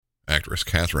actress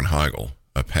Katherine Heigl,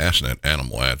 a passionate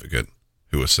animal advocate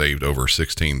who has saved over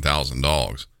 16,000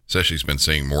 dogs, says she's been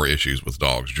seeing more issues with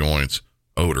dogs' joints,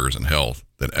 odors, and health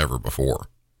than ever before.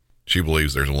 She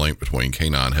believes there's a link between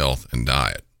canine health and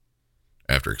diet.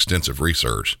 After extensive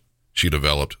research, she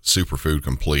developed Superfood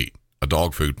Complete, a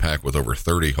dog food pack with over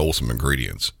 30 wholesome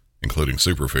ingredients, including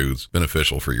superfoods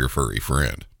beneficial for your furry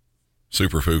friend.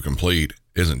 Superfood Complete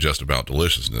isn't just about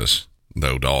deliciousness,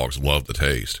 though dogs love the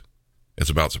taste. It's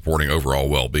about supporting overall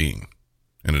well-being.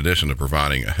 In addition to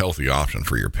providing a healthy option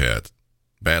for your pet,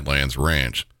 Badlands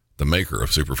Ranch, the maker of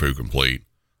Superfood Complete,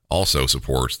 also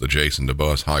supports the Jason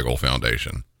DeBus Heigl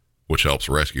Foundation, which helps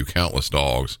rescue countless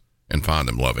dogs and find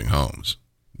them loving homes.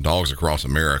 Dogs across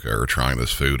America are trying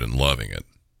this food and loving it.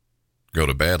 Go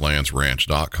to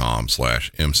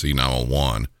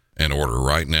badlandsranch.com/MC901 and order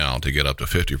right now to get up to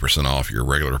 50% off your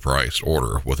regular priced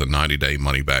order with a 90-day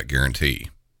money-back guarantee.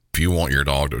 If you want your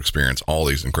dog to experience all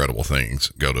these incredible things,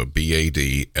 go to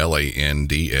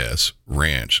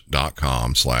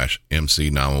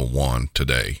badlandsranch.com/MC901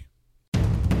 today.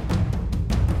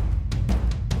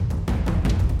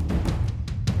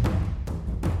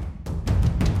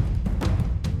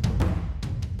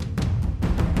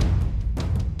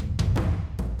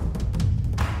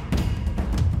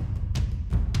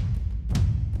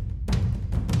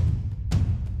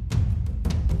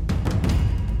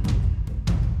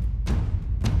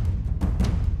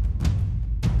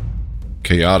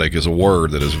 Chaotic is a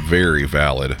word that is very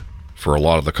valid for a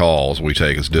lot of the calls we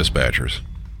take as dispatchers.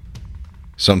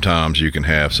 Sometimes you can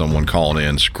have someone calling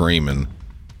in screaming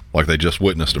like they just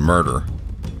witnessed a murder,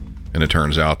 and it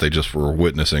turns out they just were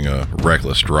witnessing a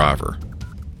reckless driver.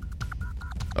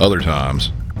 Other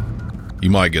times, you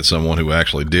might get someone who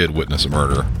actually did witness a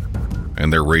murder,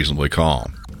 and they're reasonably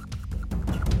calm.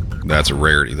 That's a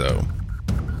rarity, though,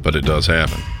 but it does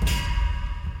happen.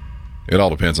 It all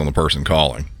depends on the person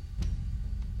calling.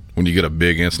 When you get a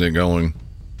big incident going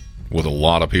with a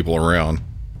lot of people around,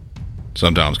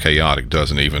 sometimes chaotic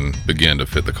doesn't even begin to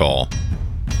fit the call.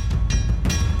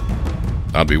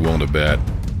 I'd be willing to bet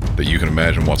that you can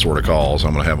imagine what sort of calls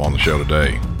I'm going to have on the show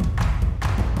today.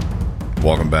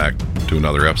 Welcome back to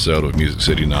another episode of Music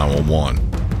City 911.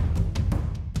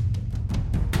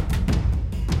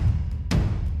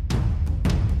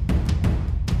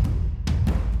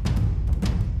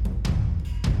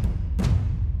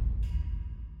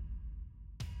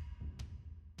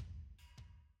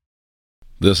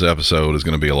 This episode is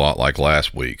going to be a lot like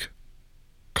last week.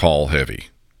 Call heavy.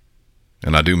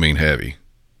 And I do mean heavy.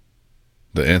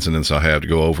 The incidents I have to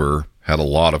go over had a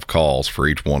lot of calls for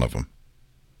each one of them.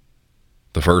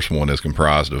 The first one is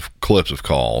comprised of clips of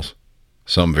calls,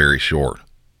 some very short.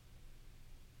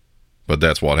 But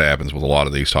that's what happens with a lot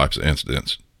of these types of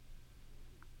incidents.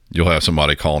 You'll have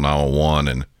somebody call 911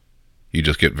 and you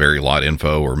just get very light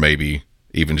info or maybe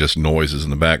even just noises in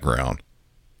the background.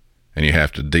 And you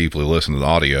have to deeply listen to the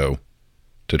audio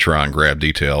to try and grab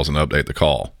details and update the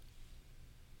call.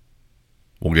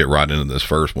 We'll get right into this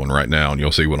first one right now, and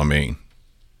you'll see what I mean.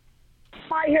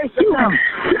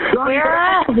 Where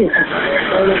at? Please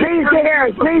get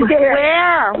here. Please get here.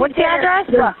 Where? What's the address?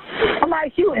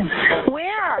 Somebody shooting.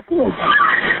 Where?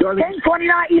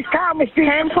 1029 East Commerce Street.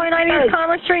 1029 East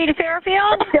Commerce Street,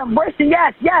 Fairfield? Bristol,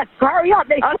 yes. Hurry up.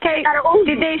 Okay.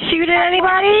 Did they shoot at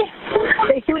anybody?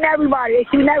 They shooting everybody.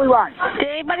 Did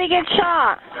anybody get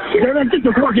shot? They're going to take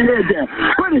the fucking head there.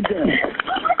 Put it there.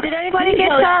 Did anybody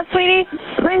get shot, sweetie?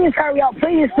 Please hurry up.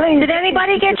 Please. Did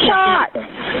anybody get shot?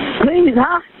 Please,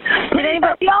 huh? Did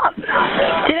anybody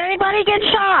get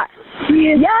shot?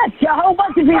 Yes, a whole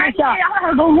bunch of people shot.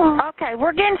 Okay,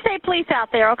 we're getting state police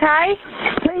out there, okay?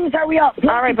 Please hurry up. Please,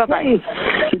 all right, bye-bye.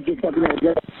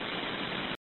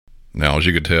 Now, as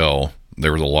you could tell,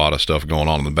 there was a lot of stuff going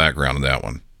on in the background of that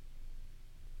one.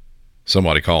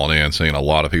 Somebody calling in saying a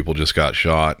lot of people just got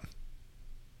shot,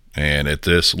 and at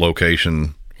this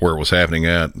location where it was happening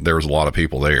at, there was a lot of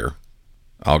people there.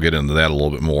 I'll get into that a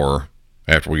little bit more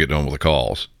after we get done with the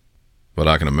calls. But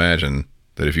I can imagine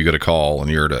that if you get a call and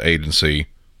you're at an agency,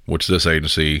 which this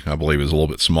agency, I believe, is a little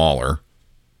bit smaller,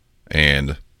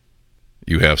 and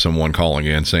you have someone calling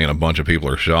in saying a bunch of people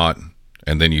are shot,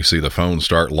 and then you see the phone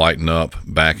start lighting up,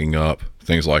 backing up,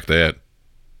 things like that,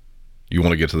 you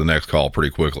want to get to the next call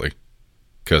pretty quickly,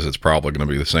 because it's probably going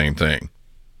to be the same thing.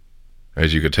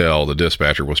 As you could tell, the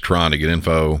dispatcher was trying to get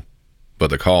info, but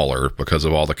the caller, because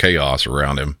of all the chaos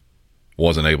around him,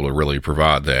 wasn't able to really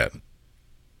provide that.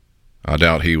 I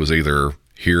doubt he was either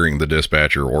hearing the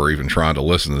dispatcher or even trying to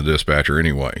listen to the dispatcher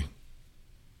anyway.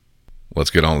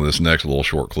 Let's get on to this next little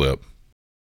short clip.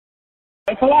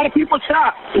 It's a lot of people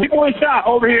shot. People were shot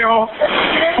over here on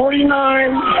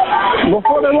 49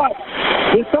 before the light.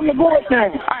 There's something to go with now.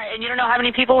 All right, and you don't know how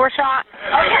many people were shot?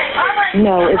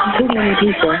 No, it's too many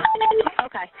people.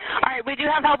 Okay. All right, we do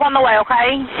have help on the way,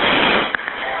 okay?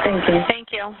 Thank you.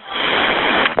 Thank you.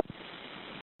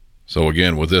 So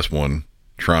again, with this one,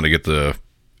 trying to get the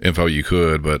info you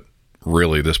could, but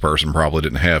really this person probably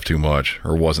didn't have too much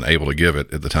or wasn't able to give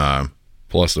it at the time.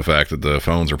 Plus the fact that the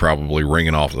phones are probably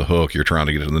ringing off the hook. You're trying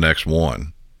to get to the next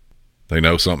one. They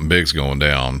know something big's going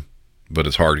down, but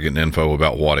it's hard to get info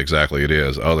about what exactly it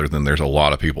is other than there's a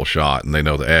lot of people shot and they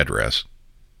know the address.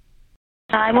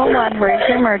 911, where's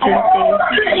your emergency?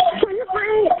 Can you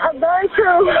bring a gun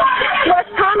to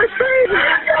West Thomas Street?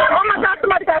 Oh my God,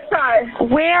 somebody got shot.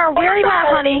 Where are you at,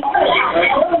 honey? I'm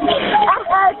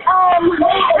at, it's on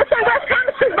West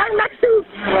Thomas Street, right next to,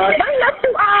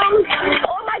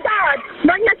 oh my God,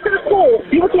 right next to the pool.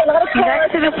 You will see a lot of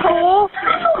cars. Next to the pool?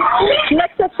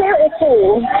 Next to Fairton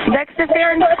Pool. Next to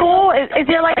Fairton School? Is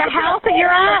there like a house that you're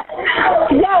at?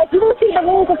 Yes, you will see the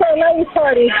rules of the ladies'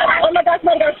 party. Oh my God,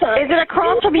 somebody got shot. Is it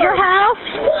across from your house?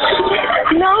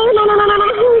 No.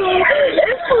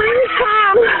 It's police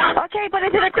time. Okay, but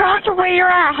is it across from where you're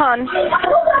at, hon?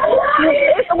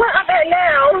 It's where I'm at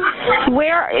now.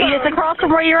 Where is it across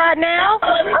from where you're at now?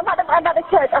 I'm about to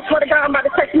check. I swear to God, I'm about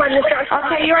to check my instructions.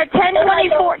 Okay, you're at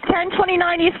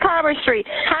 1029 East Commerce Street.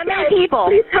 How many people?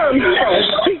 Please come.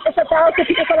 It's a 1,000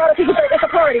 people. It's a lot of people. It's a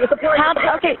party.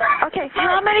 Okay.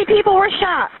 How many people were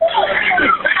shot?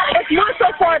 It's one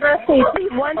so far that I see. Please.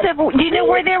 Do you know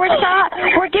where they were shot?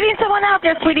 We're getting someone out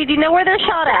there, sweetie. Do you know where they're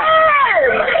shot at?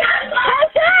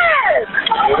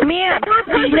 Ma'am,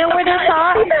 do you know where they're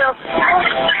shot?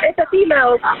 It's a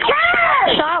female.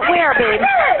 Shot where, babe?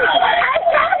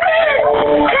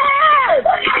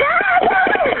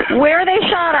 Where are they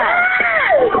shot at?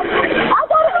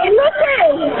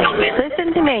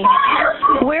 Listen to me.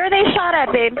 Where are they shot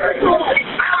at, babe?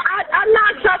 I'm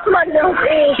not shot somebody else.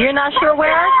 You're not sure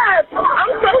where?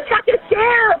 I'm so fucking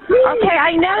scared. Please. Okay,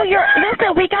 I know you're.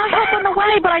 Listen, we got help on the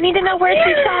way, but I need to know where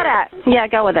she's shot at. Yeah,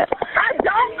 go with it. I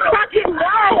don't fucking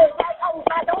know.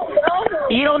 I don't know.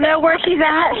 You don't know where she's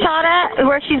shot at?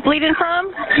 Where she's bleeding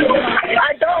from?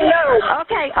 I don't know.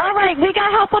 Okay, all right. We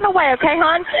got help on the way, okay,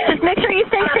 hon? Just make sure you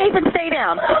stay safe and stay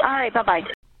down. All right, bye-bye.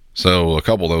 So a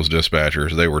couple of those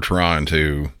dispatchers, they were trying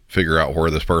to figure out where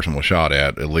this person was shot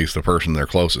at least the person they're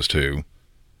closest to.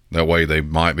 That way they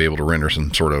might be able to render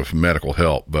some sort of medical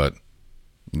help, but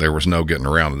there was no getting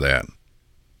around to that.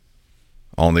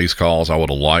 On these calls, I would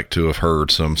have liked to have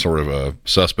heard some sort of a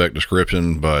suspect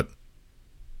description, but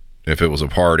if it was a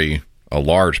party, a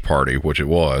large party, which it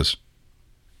was,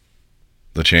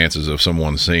 the chances of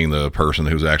someone seeing the person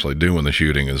who's actually doing the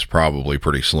shooting is probably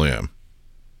pretty slim.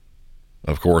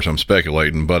 Of course, I'm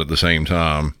speculating, but at the same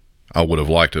time, I would have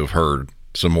liked to have heard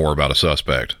some more about a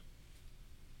suspect.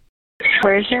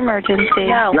 Where's your emergency?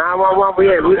 No. 911,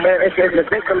 it's a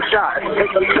victim shot.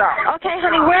 Okay,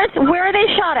 honey, where are they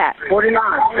shot at? 49.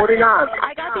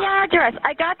 I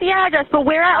got the address, but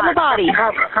where at on the body?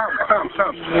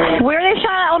 Come. Where are they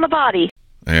shot at on the body?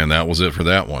 And that was it for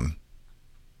that one.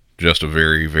 Just a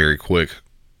very, very quick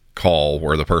call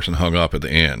where the person hung up at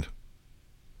the end.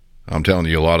 I'm telling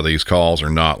you, a lot of these calls are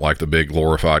not like the big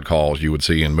glorified calls you would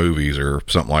see in movies or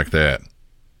something like that.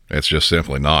 It's just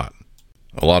simply not.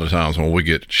 A lot of times when we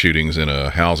get shootings in a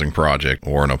housing project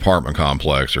or an apartment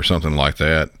complex or something like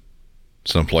that,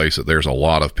 someplace that there's a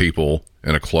lot of people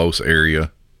in a close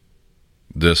area,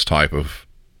 this type of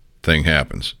thing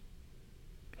happens.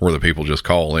 Where the people just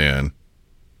call in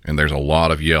and there's a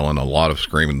lot of yelling, a lot of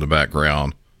screaming in the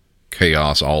background,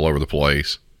 chaos all over the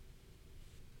place,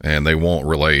 and they won't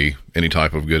relay any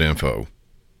type of good info.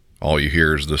 All you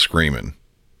hear is the screaming,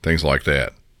 things like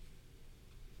that.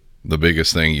 The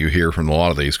biggest thing you hear from a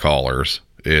lot of these callers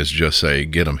is just say,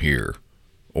 get them here,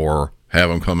 or have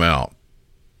them come out.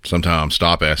 Sometimes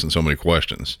stop asking so many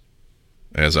questions.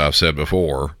 As I've said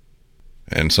before,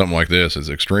 and something like this is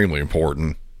extremely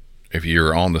important. If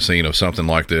you're on the scene of something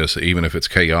like this, even if it's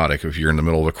chaotic, if you're in the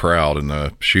middle of a crowd and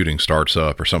the shooting starts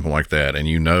up or something like that, and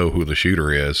you know who the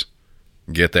shooter is,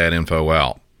 get that info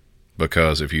out.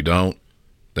 Because if you don't,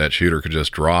 that shooter could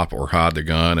just drop or hide the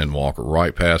gun and walk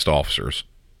right past officers.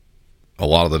 A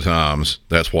lot of the times,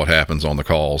 that's what happens on the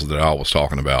calls that I was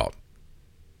talking about.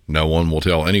 No one will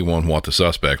tell anyone what the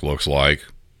suspect looks like,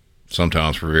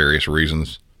 sometimes for various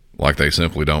reasons, like they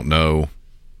simply don't know.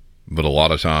 But a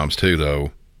lot of times, too,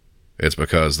 though, it's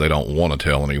because they don't want to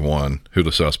tell anyone who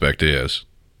the suspect is.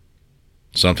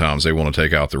 Sometimes they want to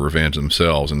take out the revenge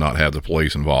themselves and not have the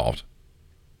police involved.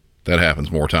 That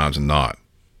happens more times than not.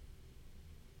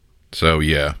 So,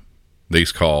 yeah,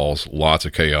 these calls, lots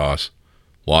of chaos,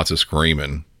 lots of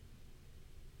screaming.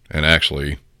 And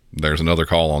actually, There's another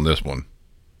call on this one.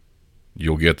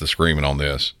 You'll get the screaming on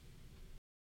this.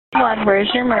 Where's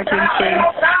your emergency?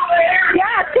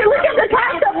 Yeah, can we get the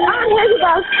tax up on here? He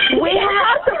goes, we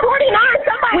have to 49.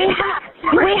 Somebody.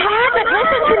 We haven't.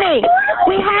 Listen to me.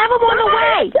 We have them on the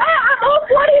way. Yeah, I'm on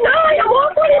 49. I'm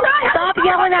on 49. Stop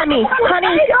yelling at me.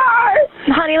 Honey,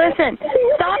 honey, listen.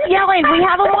 Stop yelling. We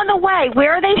have them on the way.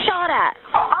 Where are they shot at?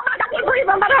 Oh my God, I can't breathe.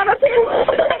 I'm about to have a pin.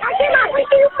 I cannot breathe.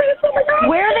 Can you please? Oh my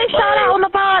God. Where are they shot at on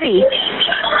the body?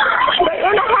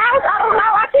 In the house? I don't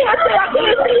know. I can't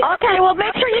see. Okay, well,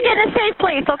 make sure you get in a safe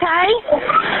place, okay?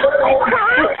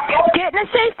 Get in a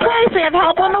safe place. We have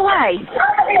help on the way.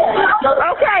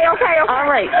 Okay. All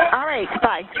right.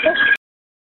 Bye.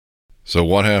 So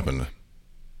what happened?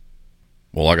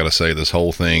 Well, I gotta say, this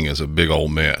whole thing is a big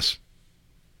old mess.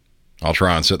 I'll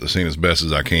try and set the scene as best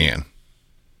as I can.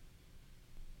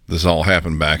 This all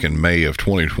happened back in May of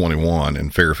 2021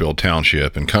 in Fairfield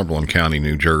Township in Cumberland County,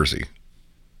 New Jersey.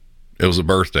 It was a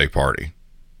birthday party.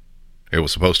 It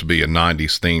was supposed to be a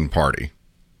 90s themed party.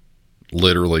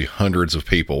 Literally hundreds of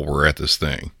people were at this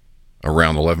thing.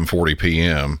 Around 11:40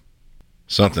 p.m.,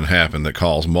 something happened that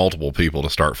caused multiple people to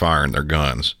start firing their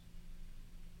guns.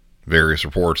 Various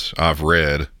reports I've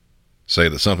read say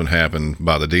that something happened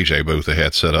by the DJ booth they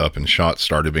had set up and shots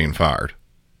started being fired.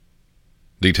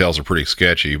 Details are pretty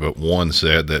sketchy, but one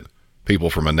said that people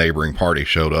from a neighboring party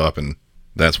showed up, and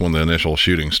that's when the initial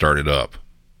shooting started up.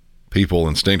 People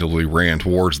instinctively ran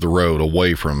towards the road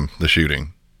away from the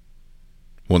shooting.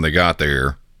 When they got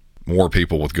there, more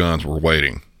people with guns were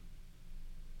waiting.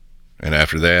 And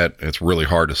after that, it's really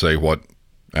hard to say what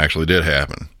actually did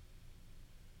happen.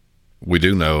 We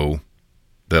do know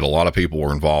that a lot of people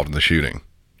were involved in the shooting.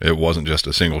 It wasn't just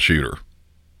a single shooter.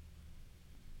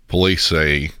 Police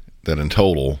say that in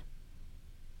total,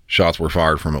 shots were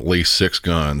fired from at least 6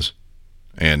 guns,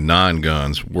 and 9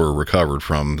 guns were recovered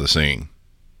from the scene.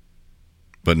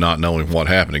 But not knowing what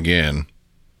happened again,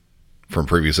 from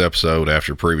previous episode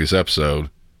after previous episode,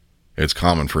 it's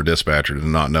common for a dispatcher to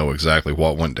not know exactly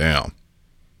what went down.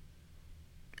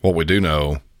 What we do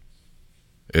know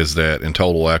is that in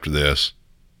total after this,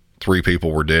 3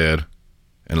 people were dead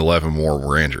and 11 more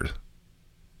were injured.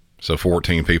 So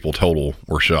 14 people total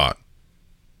were shot.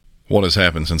 What has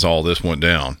happened since all this went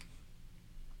down?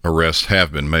 Arrests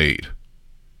have been made.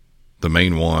 The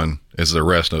main one is the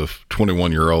arrest of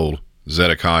 21-year-old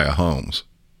Zedekiah Holmes.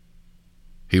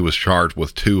 He was charged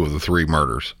with 2 of the 3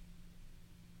 murders.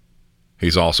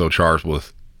 He's also charged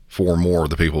with 4 more of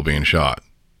the people being shot.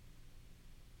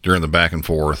 During the back and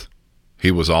forth, he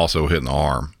was also hit in the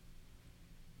arm.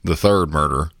 The 3rd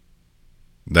murder,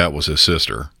 that was his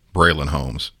sister, Braylon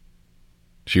Holmes.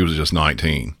 She was just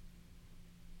 19.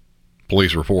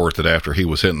 Police report that after he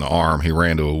was hit in the arm, he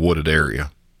ran to a wooded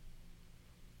area.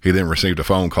 He then received a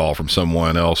phone call from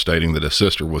someone else stating that his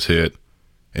sister was hit,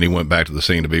 and he went back to the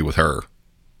scene to be with her.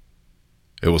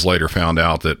 It was later found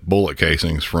out that bullet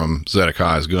casings from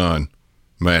Zedekiah's gun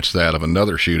matched that of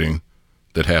another shooting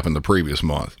that happened the previous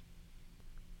month.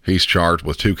 He's charged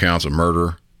with 2 counts of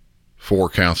murder, 4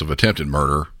 counts of attempted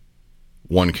murder,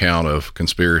 1 count of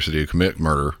conspiracy to commit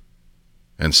murder,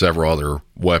 and several other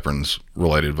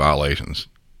weapons-related violations.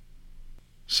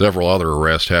 Several other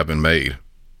arrests have been made.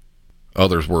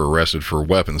 Others were arrested for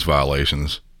weapons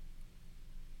violations,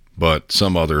 but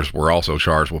some others were also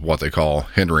charged with what they call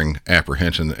hindering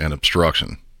apprehension and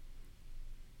obstruction.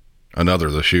 Another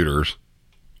of the shooters,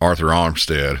 Arthur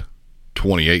Armstead,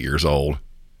 28 years old,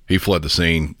 he fled the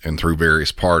scene and through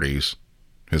various parties,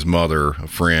 his mother, a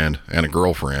friend, and a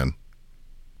girlfriend,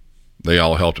 they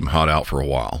all helped him hide out for a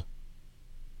while.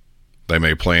 They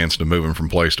made plans to move him from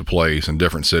place to place in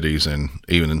different cities and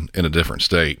even in a different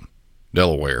state,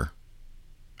 Delaware.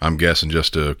 I'm guessing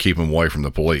just to keep him away from the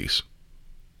police.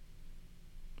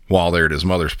 While there at his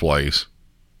mother's place,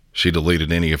 she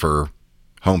deleted any of her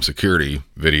home security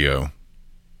video.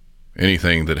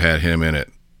 Anything that had him in it,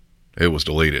 it was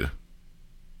deleted.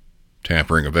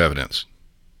 Tampering of evidence.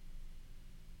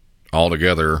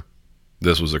 Altogether,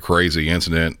 this was a crazy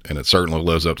incident, and it certainly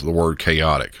lives up to the word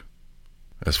chaotic.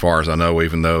 As far as I know,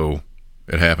 even though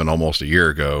it happened almost a year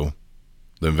ago,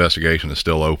 the investigation is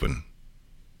still open.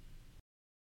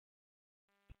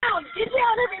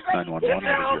 911, what is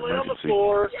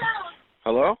your emergency?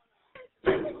 Hello?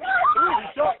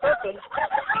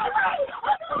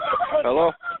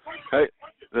 Hello? Hey,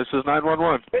 this is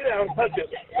 911.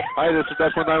 Hi, this is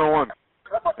Desmond 911.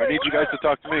 I need you guys to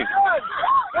talk to me.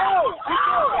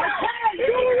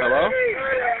 Hello?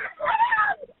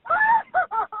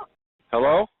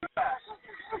 Hello?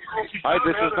 Hi,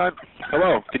 this is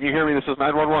Hello? Can you hear me? This is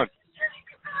 911.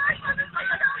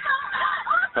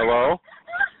 Hello?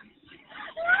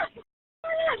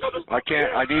 I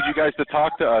can't. I need you guys to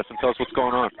talk to us and tell us what's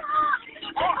going on.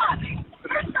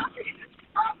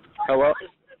 Hello?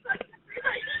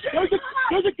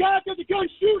 There's a guy with a gun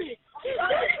shooting.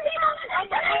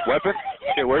 Weapon?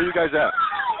 Okay, where are you guys at?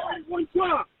 One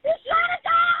shot.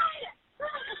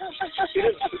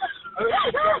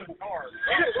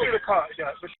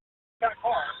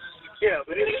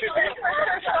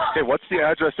 Okay, what's the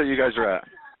address that you guys are at?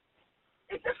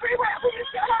 It's the freeway. We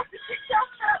just got off the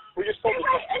shelter. We just pulled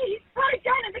freeway, and he's put a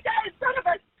gun in the guy in front of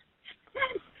us.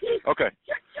 Okay.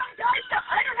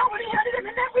 I don't know what he had in him,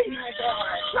 and then we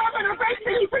drove on our brakes,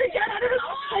 and he put a gun out of us,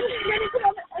 and then he put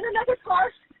on another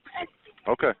car, and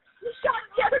Okay. he shot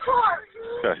the other car.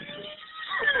 Okay.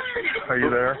 Are you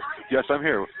there? Yes, I'm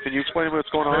here. Can you explain what's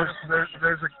going on?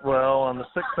 On the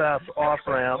 6th Ave off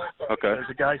ramp, Okay. there's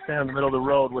a guy standing in the middle of the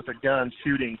road with a gun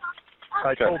shooting.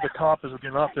 I told the cop as we're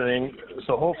getting off the thing,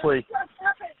 so hopefully,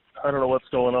 I don't know what's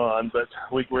going on, but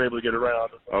we were able to get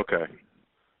around. Okay.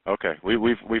 Okay.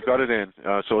 We've got it in.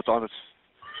 So it's on.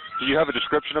 Do you have a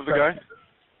description of the guy?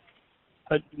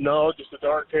 No, just a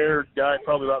dark-haired guy,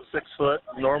 probably about 6 foot,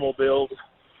 normal build.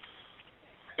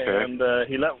 Okay. And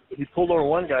he pulled over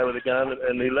one guy with a gun,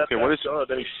 and he let Okay, what is- go.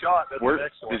 Then he shot at the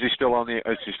next one. Is he still on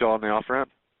the off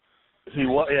ramp?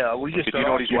 Yeah, we just. Do you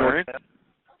know what he's wearing?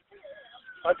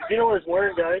 Do you know what he's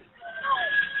wearing, guys?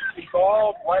 He's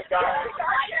bald, white guy.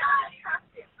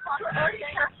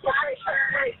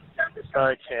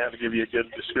 I can't give you a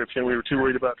good description. We were too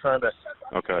worried about trying to.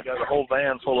 Okay. We got a whole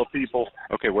van full of people.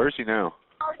 Okay, where is he now?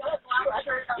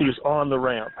 He was on the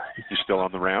ramp. He's still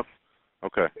on the ramp?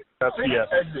 Okay. Yes.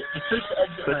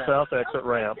 6th South exit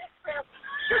ramp.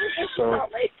 So.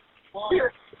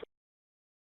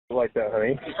 Like that,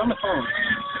 honey. On the phone.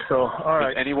 So, all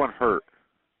right. Is anyone hurt?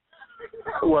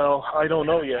 Well, I don't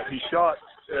know yet. He shot.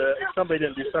 Somebody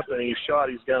didn't do something. He shot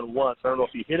his gun once. I don't know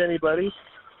if he hit anybody,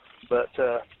 but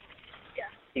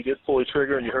he did pull the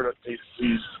trigger, and you heard it.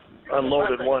 He's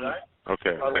unloaded one.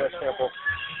 Okay. On West Temple.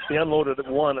 He unloaded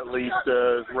one at least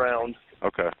round.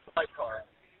 Okay.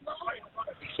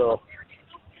 So.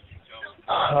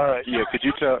 All right. Yeah. Could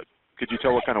you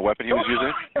tell what kind of weapon he was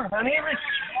using?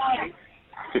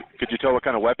 Could you tell what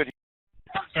kind of weapon?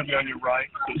 Going to be on your right,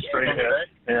 straight ahead.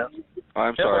 Yeah.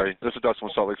 I'm sorry. This is Dustin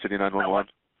with Salt Lake City 911.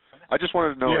 I just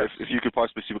wanted to know Yes. if you could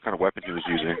possibly see what kind of weapon he was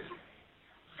using.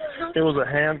 It was a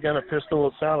handgun, a pistol.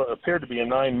 It appeared to be a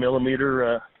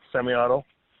 9mm semi-auto.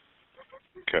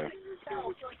 Okay.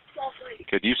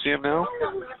 Okay. Do you see him now?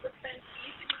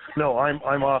 No,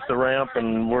 I'm off the ramp,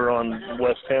 and we're on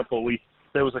West Temple.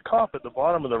 There was a cop at the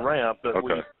bottom of the ramp that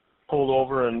we pulled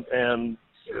over and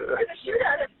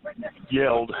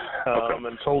yelled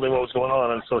and told him what was going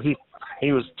on, and so he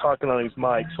was talking on his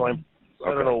mic. So I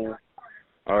don't know.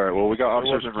 All right. Well, we got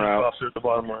officers en route. Officer at the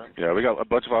bottom ramp. Yeah, we got a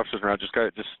bunch of officers around. Just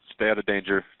stay out of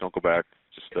danger. Don't go back.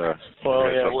 Just Well,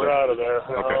 yeah, we're out of there.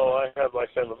 Okay. Oh, I have like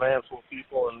a van full of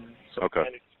people and some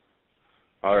panic.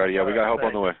 All right. Yeah, we got help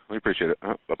Thanks. on the way. We appreciate it.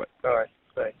 Bye-bye. All right.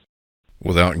 Thanks.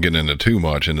 Without getting into too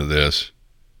much into this,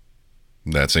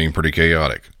 that seemed pretty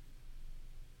chaotic.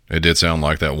 It did sound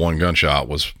like that one gunshot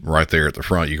was right there at the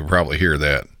front. You could probably hear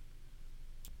that.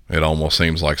 It almost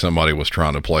seems like somebody was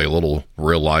trying to play a little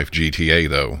real-life GTA,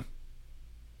 though.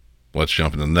 Let's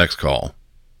jump into the next call.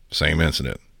 Same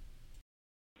incident.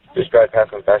 Just drive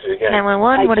past them faster as you can.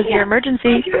 911, what is your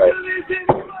emergency?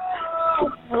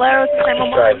 Hello, Just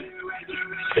 911. drive.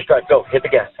 Just drive. Go. Hit the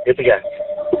gas. Hit the gas.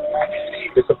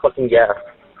 Hit the fucking gas.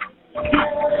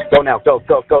 Go now. Go.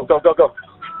 Go. Go. Go. Go. Go.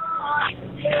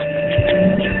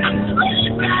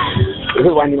 This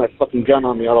is why I need my fucking gun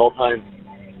on me at all times.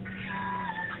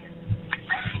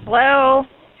 Hello?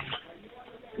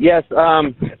 Yes,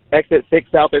 exit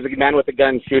 6 South. There's a man with a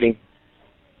gun shooting.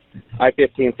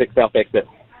 I-15, 6 South exit.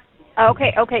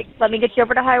 Okay. Let me get you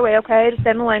over to highway, okay? Just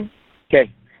stay in the lane.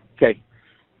 Okay.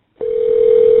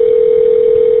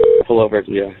 Pull over,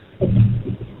 yeah.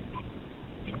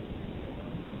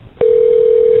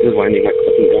 This is why I need my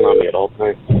fucking gun on me at all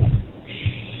times.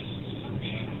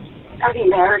 I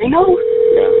think they already know.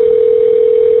 Yeah.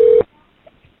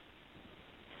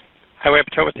 Highway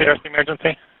Patrol with State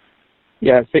emergency.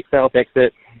 Yeah, 6 South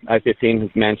exit,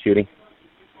 I-15, man shooting.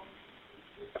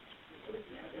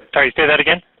 Sorry, say that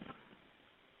again?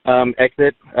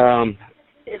 Exit,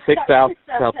 6 South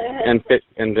and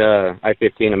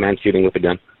I-15, a man shooting with a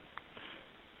gun.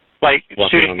 Like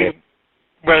Walking shooting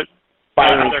with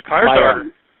other cars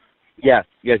or? Yes,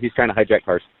 he's trying to hijack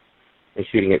cars and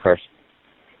shooting at cars.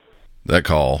 That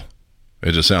call,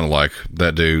 it just sounded like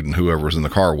that dude and whoever was in the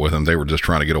car with him, they were just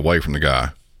trying to get away from the guy.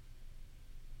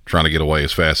 Trying to get away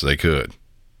as fast as they could.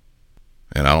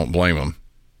 And I don't blame them.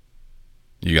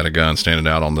 You got a gun standing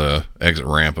out on the exit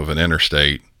ramp of an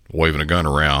interstate, waving a gun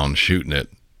around, shooting it.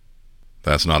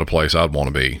 That's not a place I'd want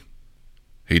to be.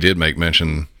 He did make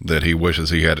mention that he wishes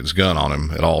he had his gun on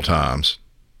him at all times,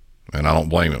 and I don't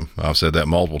blame him. I've said that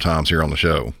multiple times here on the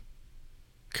show.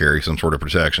 Carry some sort of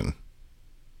protection.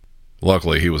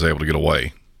 Luckily, he was able to get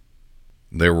away.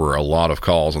 There were a lot of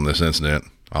calls on this incident.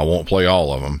 I won't play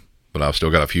all of them, but I've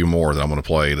still got a few more that I'm going to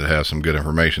play that have some good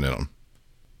information in them.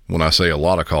 When I say a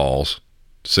lot of calls,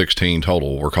 16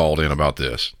 total were called in about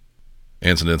this.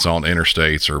 Incidents on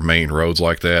interstates or main roads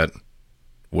like that,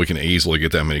 we can easily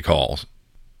get that many calls.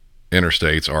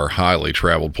 Interstates are highly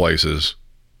traveled places,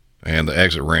 and the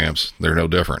exit ramps, they're no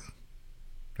different.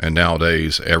 And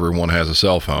nowadays, everyone has a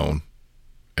cell phone.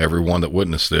 Everyone that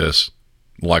witnessed this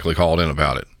likely called in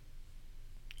about it.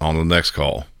 On the next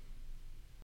call.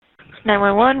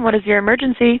 911, what is your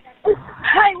emergency?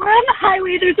 Hi, we're on the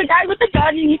highway. There's a guy with a gun,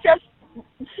 and he just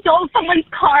stole someone's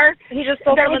car. He just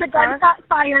stole someone's car? There was a gunshot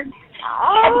fired.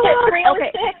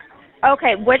 Okay.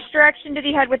 Okay, which direction did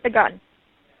he head with the gun?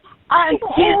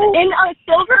 He's in a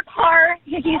silver car.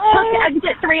 He took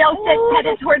exit 306,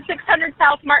 headed towards 600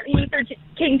 South Martin Luther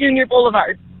King Jr.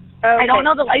 Boulevard. Okay. I don't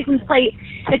know the license plate.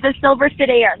 It's a silver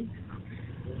sedan.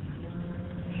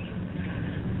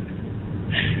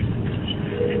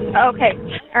 Okay.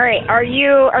 All right. Are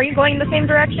you going the same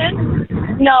direction?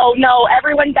 No.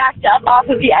 Everyone backed up off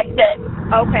of the exit.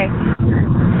 Okay.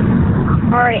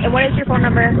 All right. And what is your phone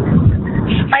number?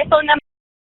 My phone number.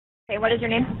 Okay. What is your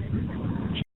name?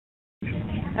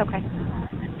 Okay.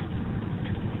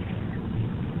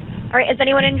 All right. Is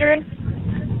anyone injured?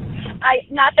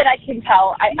 Not that I can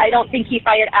tell. I don't think he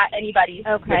fired at anybody.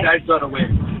 Okay. The guy's got away.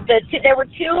 There were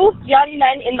two young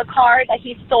men in the car that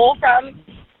he stole from,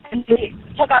 and they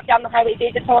took off down the highway.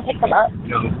 Did someone pick them up?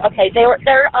 No. Okay,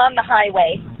 they're on the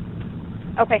highway.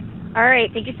 Okay. All right.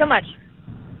 Thank you so much.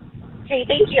 Okay,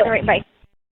 thank you. All right. Bye.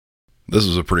 This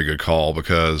is a pretty good call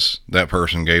because that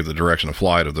person gave the direction of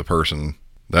flight of the person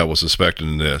that was suspected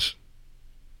in this.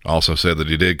 Also said that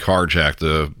he did carjack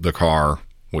the car,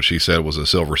 which he said was a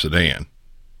silver sedan,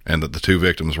 and that the two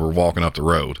victims were walking up the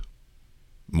road.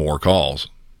 More calls.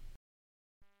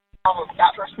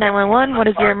 911, what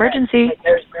is your emergency?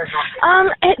 There's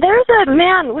a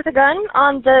man with a gun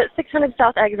on the 600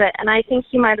 South exit, and I think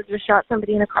he might have just shot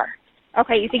somebody in a car.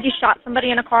 Okay, you think you shot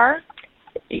somebody in a car?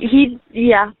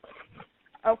 Yeah.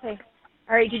 Okay.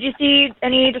 All right, did you see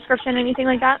any description, anything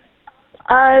like that?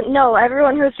 No,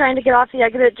 everyone who was trying to get off the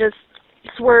exit just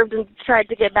swerved and tried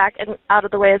to get back and out of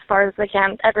the way as far as they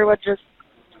can. Everyone just...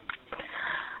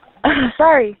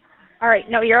 Sorry. All right,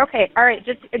 no, you're okay. All right,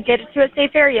 just get it to a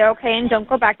safe area, okay, and don't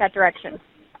go back that direction.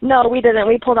 No, we didn't.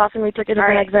 We pulled off and we took a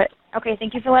different exit. Okay,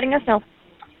 thank you for letting us know.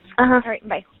 Uh-huh. All right,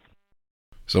 bye.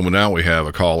 So now we have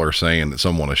a caller saying that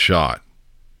someone is shot.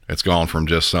 It's gone from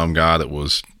just some guy that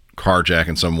was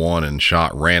carjacking someone and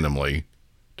shot randomly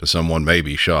to someone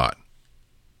maybe shot.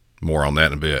 More on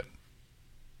that in a bit.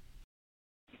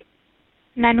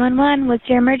 911, what's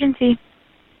your emergency?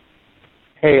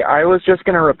 Hey, I was just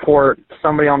going to report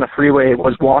somebody on the freeway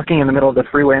was walking in the middle of the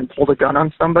freeway and pulled a gun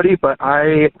on somebody, but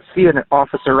I see an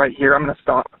officer right here. I'm going to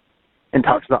stop and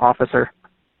talk to the officer.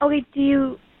 Okay,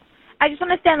 I just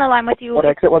want to stay on the line with you. What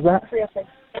exit was that? 306.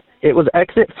 It was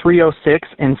exit 306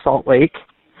 in Salt Lake.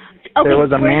 Okay, there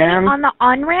was a man... They on the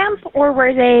on-ramp, or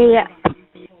were they...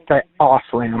 The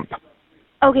off-ramp.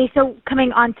 Okay, so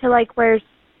coming onto, where's,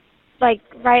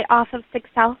 right off of 6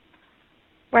 South?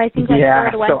 Where I think yeah,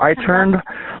 where the west so I turned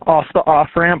off the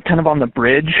off-ramp, kind of on the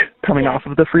bridge, coming off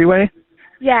of the freeway.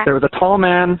 Yeah. There was a tall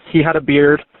man, he had a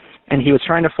beard, and he was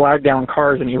trying to flag down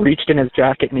cars, and he reached in his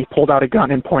jacket, and he pulled out a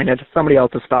gun and pointed. Somebody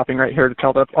else is stopping right here to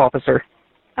tell the officer.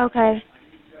 Okay.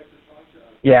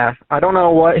 Yeah, I don't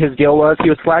know what his deal was. He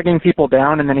was flagging people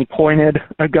down, and then he pointed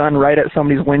a gun right at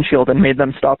somebody's windshield and made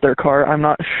them stop their car. I'm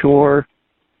not sure.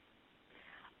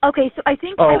 Okay, so I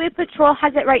think Highway Patrol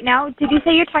has it right now. Did you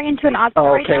say you're talking to an officer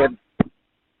right now?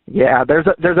 Yeah, there's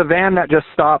a van that just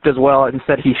stopped as well and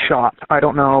said he shot. I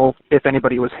don't know if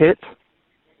anybody was hit,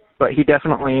 but he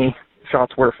definitely,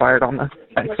 shots were fired on the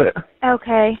exit.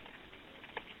 Okay.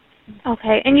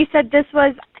 Okay, and you said this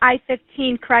was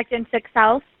I-15, correct, in 6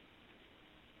 South?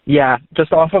 Yeah,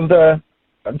 just off of the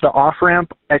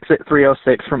off-ramp, exit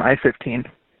 306 from I-15.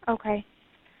 Okay.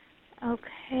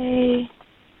 Okay.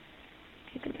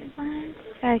 Give me 1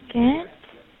 second.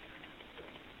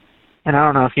 And I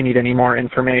don't know if you need any more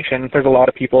information. There's a lot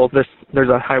of people. There's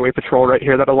a highway patrol right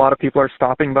here that a lot of people are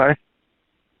stopping by.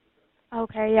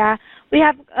 Okay, yeah. We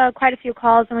have quite a few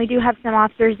calls, and we do have some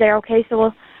officers there, okay?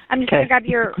 So I'm just going to grab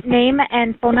your name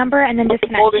and phone number and then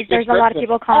disconnect. There's a lot of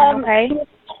people calling, okay?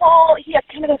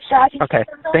 Okay.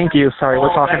 Thank you. Sorry,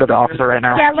 we're talking to the officer right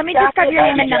now. Yeah, let me just grab your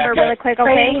name and number really quick,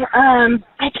 okay?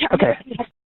 I can't Okay.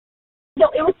 No,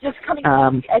 it was just coming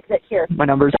from the exit here. My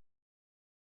number's...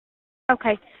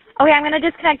 Okay. Okay, I'm going to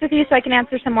disconnect with you so I can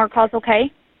answer some more calls,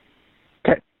 okay?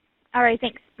 Okay. All right,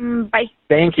 thanks. Bye.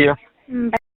 Thank you.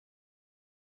 Bye.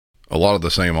 A lot of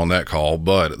the same on that call,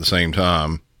 but at the same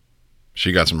time,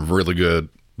 she got some really good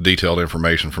detailed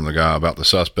information from the guy about the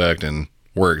suspect and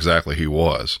where exactly he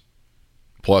was.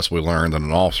 Plus, we learned that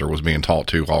an officer was being talked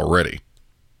to already.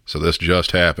 So this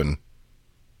just happened,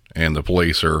 and the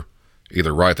police are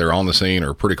either right there on the scene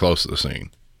or pretty close to the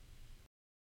scene.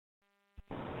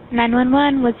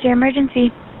 911, what's your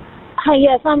emergency? Hi,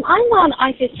 yes, I'm on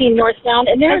I-15 northbound,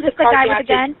 and there's Is this a car the guy with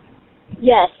the gun?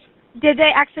 Yes. Did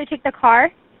they actually take the car?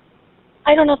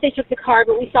 I don't know if they took the car,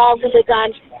 but we saw them with the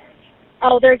gun.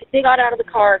 Oh, they got out of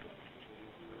the car.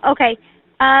 Okay.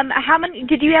 How many?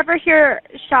 Did you ever hear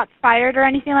shots fired or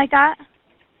anything like that?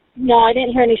 No, I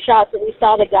didn't hear any shots, but we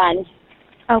saw the gun.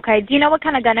 Okay. Do you know what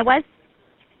kind of gun it was?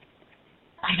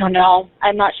 I don't know.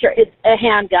 I'm not sure. It's a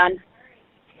handgun.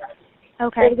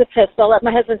 Okay. It was a pistol.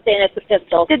 My husband's saying it's a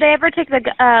pistol. Did they ever take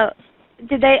the?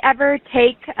 Did they ever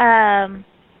take? Do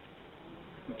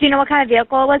you know what kind of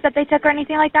vehicle it was that they took or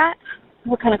anything like that?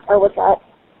 What kind of car was that?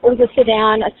 It was a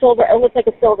sedan, a silver. It looked like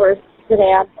a silver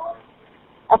sedan,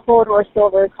 a four-door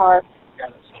silver car.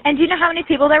 And do you know how many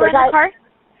people there were in the car?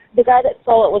 The guy that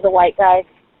stole it was a white guy.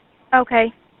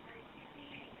 Okay.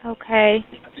 Okay.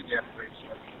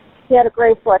 He had a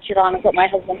gray sweatshirt on, is what my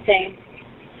husband's saying.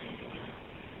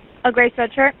 A gray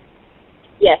sweatshirt?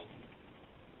 Yes.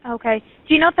 Okay.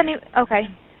 Do you know if any... Okay.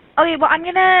 Okay, well, I'm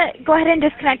going to go ahead and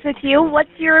disconnect with you. What's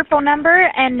your phone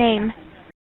number and name?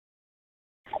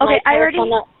 Okay, I already...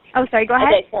 Oh, sorry, go ahead.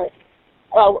 Okay, sorry.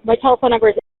 Oh, my telephone number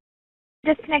is...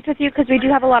 Disconnect with you because we do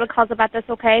have a lot of calls about this,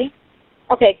 okay?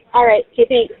 Okay, all right. Okay,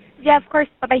 thanks. Yeah, of course.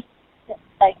 Bye-bye.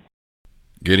 Bye.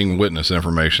 Getting witness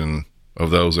information of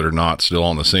those that are not still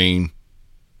on the scene,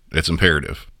 it's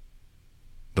imperative.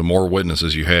 The more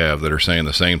witnesses you have that are saying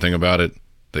the same thing about it,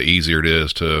 the easier it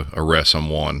is to arrest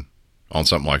someone on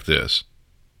something like this.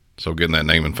 So getting that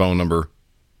name and phone number,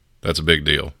 that's a big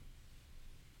deal.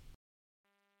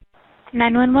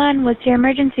 911, what's your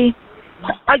emergency?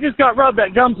 I just got robbed at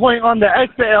gunpoint on the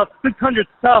exit of 600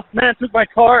 South. Man took my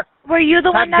car. Were you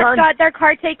the one that got their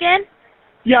car taken?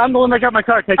 Yeah, I'm the one that got my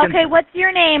car taken. Okay, what's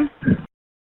your name?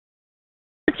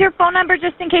 What's your phone number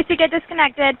just in case you get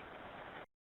disconnected?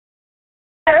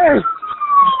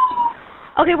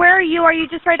 Okay, where are you? Are you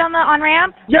just right on the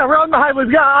on-ramp? Yeah, we're on the highway.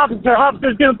 We got an officer.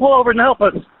 Officer's going to pull over and help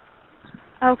us.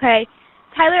 Okay.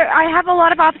 Tyler, I have a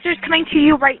lot of officers coming to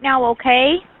you right now,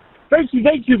 okay? Thank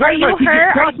you very much. Are you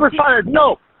hurt? Shots were fired.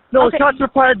 No, Okay. Shots were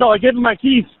fired, though. I gave him my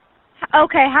keys.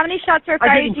 Okay, how many shots were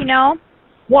fired, do you know?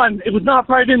 One. It was not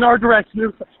fired in our direction. It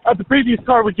was of the previous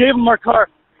car. We gave him our car.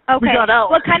 Okay. We got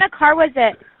out. What kind of car was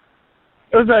it?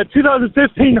 It was a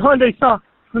 2015 Hyundai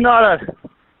Sonata.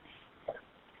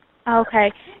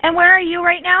 Okay. And where are you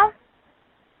right now?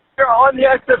 We're on the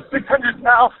exit of 600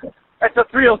 South. That's a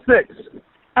 306.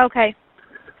 Okay.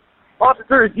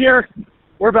 Officer is here.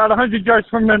 We're about 100 yards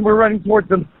from him, and we're running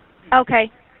towards him. Okay.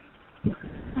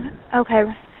 Okay.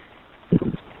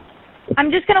 I'm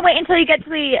just going to wait until you get to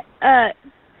the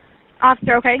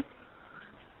officer, okay?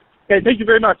 Okay, thank you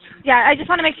very much. Yeah, I just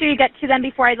want to make sure you get to them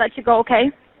before I let you go, okay?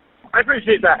 I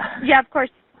appreciate that. Yeah, of course.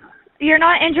 You're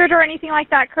not injured or anything like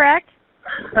that, correct?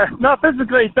 Not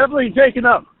physically, definitely shaken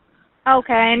up.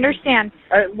 Okay, I understand.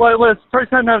 Well, it was the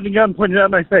first time having a gun pointed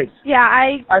at my face. Yeah,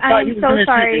 I'm he was so gonna shoot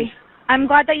sorry. me. I'm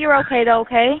glad that you're okay, though,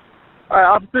 okay?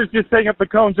 Officer's just setting up the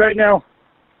cones right now.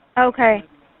 Okay.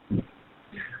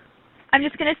 I'm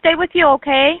just going to stay with you,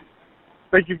 okay?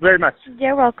 Thank you very much.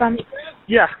 You're welcome.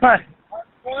 Yeah, bye.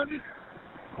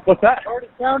 What's that? Already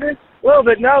sounded? A little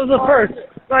bit. That was the first.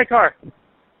 My car.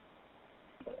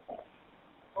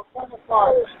 What kind of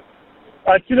car?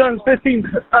 2015.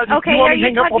 Okay, are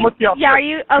you talking? Yeah, are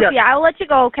you? Okay, yeah, I'll let you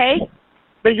go, okay?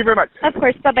 Thank you very much. Of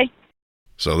course. Bye-bye.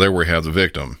 So there we have the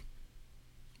victim.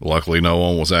 Luckily, no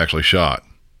one was actually shot.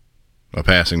 A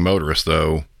passing motorist,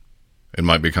 though, it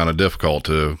might be kind of difficult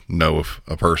to know if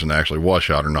a person actually was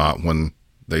shot or not when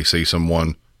they see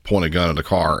someone point a gun at a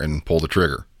car and pull the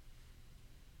trigger.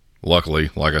 Luckily,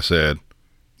 like I said,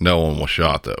 no one was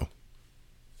shot, though.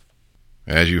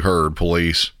 As you heard,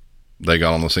 police, they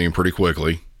got on the scene pretty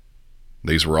quickly.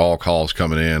 These were all calls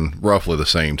coming in roughly the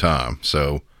same time,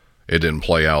 so it didn't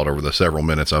play out over the several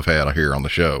minutes I've had here on the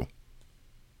show.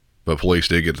 But police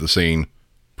did get to the scene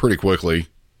pretty quickly,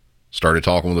 started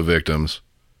talking with the victims,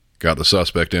 got the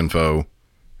suspect info,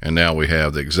 and now we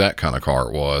have the exact kind of car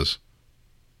it was,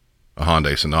 a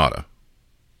Hyundai Sonata.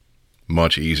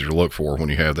 Much easier to look for when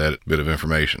you have that bit of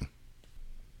information.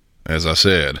 As I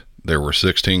said, there were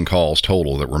 16 calls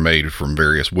total that were made from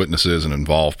various witnesses and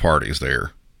involved parties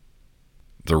there.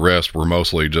 The rest were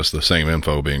mostly just the same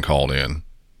info being called in.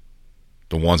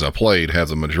 The ones I played have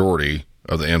the majority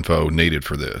of the info needed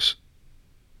for this.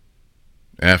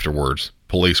 Afterwards,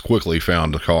 police quickly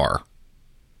found the car.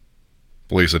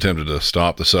 Police attempted to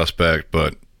stop the suspect,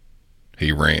 but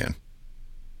he ran.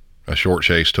 A short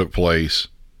chase took place,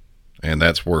 and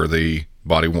that's where the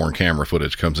body-worn camera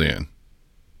footage comes in.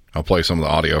 I'll play some of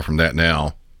the audio from that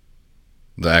now.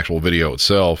 The actual video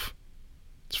itself,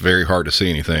 it's very hard to see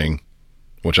anything,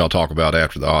 which I'll talk about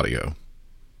after the audio.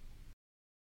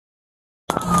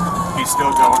 He's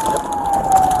still going.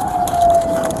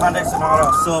 Hyundai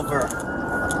Sonata, silver.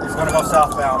 He's going to go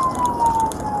southbound.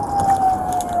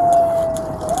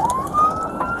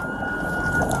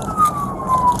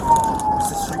 What's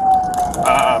the street?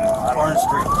 Orange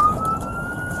Street.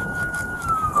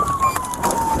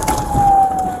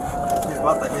 He's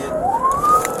about to hit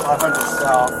 500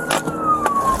 south.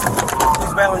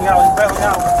 He's bailing out.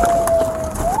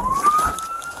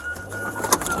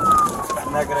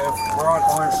 Negative. We're on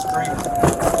Orange Street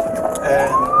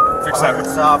and fix that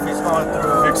south. He's going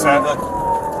through fix that.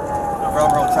 The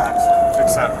railroad tracks.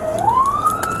 Fix that.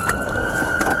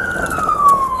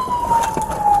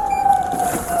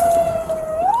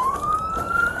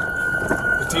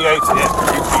 The T8's in.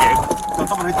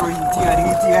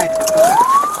 T8.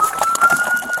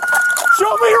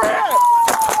 Show me your head.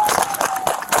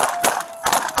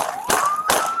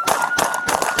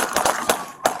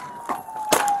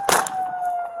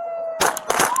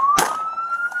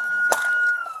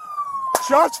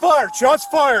 Shots fired! Shots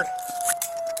fired!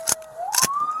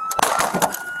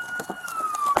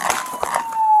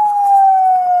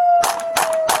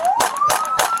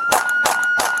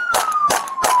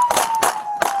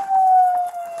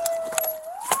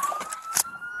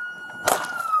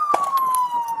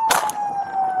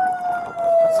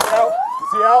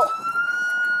 Is he out?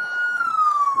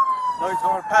 No, he's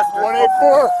going past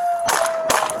 184.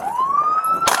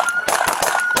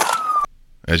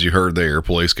 As you heard there,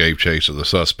 police gave chase to the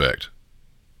suspect.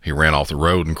 He ran off the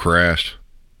road and crashed,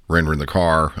 rendering the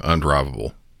car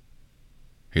undrivable.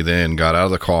 He then got out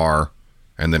of the car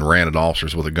and then ran at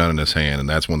officers with a gun in his hand, and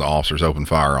that's when the officers opened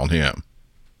fire on him.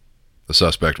 The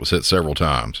suspect was hit several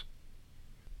times.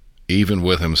 Even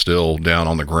with him still down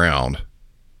on the ground,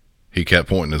 he kept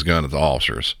pointing his gun at the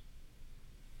officers.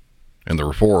 In the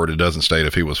report, it doesn't state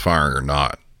if he was firing or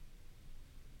not.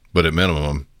 But at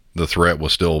minimum, the threat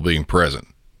was still being present.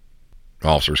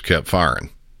 Officers kept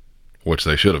firing, which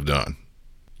they should have done.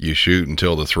 You shoot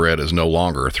until the threat is no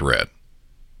longer a threat.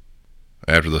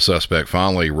 After the suspect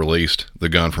finally released the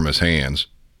gun from his hands,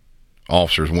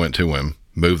 officers went to him,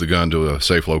 moved the gun to a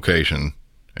safe location,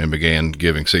 and began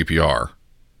giving CPR.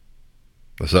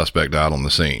 The suspect died on the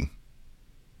scene.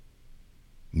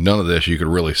 None of this you could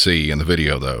really see in the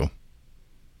video, though.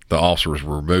 The officers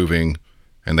were moving,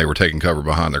 and they were taking cover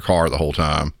behind their car the whole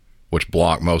time, which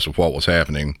blocked most of what was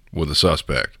happening with the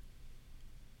suspect.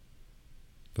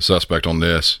 The suspect on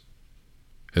this,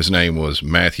 his name was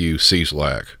Matthew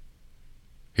Cieslak.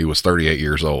 He was 38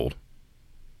 years old.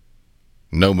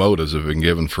 No motives have been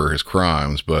given for his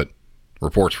crimes, but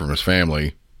reports from his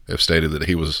family have stated that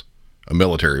he was a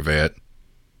military vet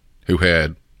who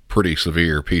had pretty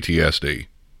severe PTSD.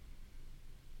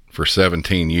 For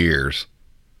 17 years,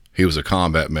 he was a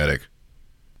combat medic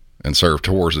and served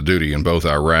tours of duty in both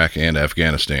Iraq and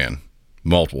Afghanistan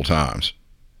multiple times.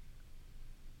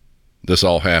 This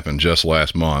all happened just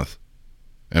last month,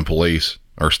 and police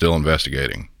are still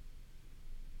investigating.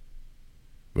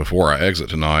 Before I exit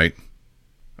tonight,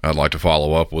 I'd like to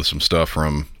follow up with some stuff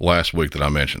from last week that I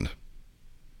mentioned.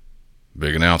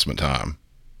 Big announcement time.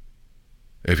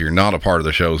 If you're not a part of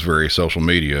the show's various social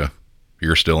media,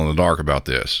 you're still in the dark about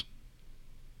this.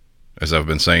 As I've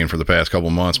been saying for the past couple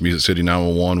months, Music City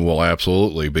 911 will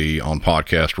absolutely be on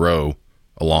Podcast Row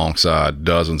alongside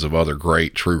dozens of other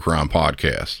great true crime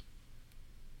podcasts.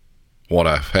 What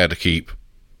I've had to keep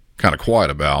kind of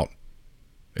quiet about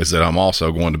is that I'm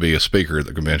also going to be a speaker at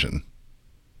the convention.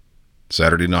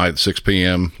 Saturday night at 6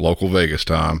 p.m. local Vegas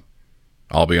time,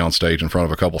 I'll be on stage in front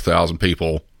of a couple thousand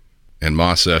people in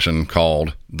my session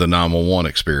called The 911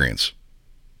 Experience,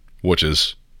 which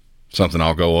is something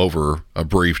I'll go over a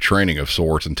brief training of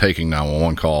sorts in taking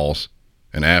 911 calls,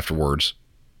 and afterwards,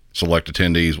 select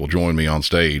attendees will join me on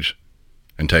stage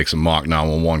and take some mock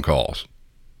 911 calls.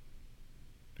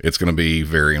 It's going to be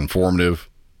very informative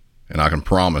and I can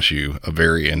promise you a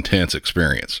very intense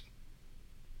experience.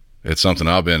 It's something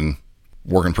I've been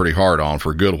working pretty hard on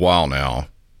for a good while now,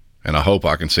 and I hope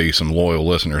I can see some loyal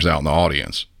listeners out in the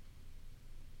audience.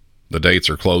 The dates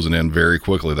are closing in very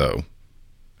quickly, though.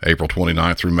 April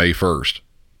 29th through May 1st.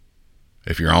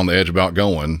 If you're on the edge about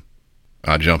going,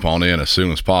 I'd jump on in as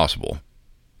soon as possible.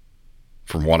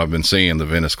 From what I've been seeing, the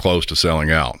event is close to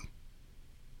selling out.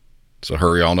 So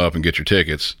hurry on up and get your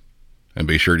tickets, and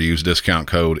be sure to use discount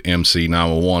code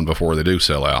MC911 before they do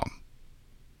sell out.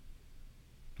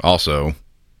 Also,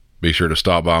 be sure to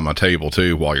stop by my table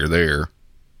too while you're there,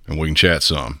 and we can chat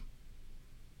some.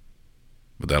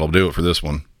 But that'll do it for this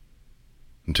one.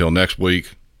 Until next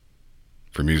week,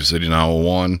 for Music City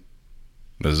 911,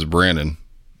 this is Brandon,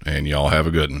 and y'all have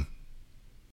a good one.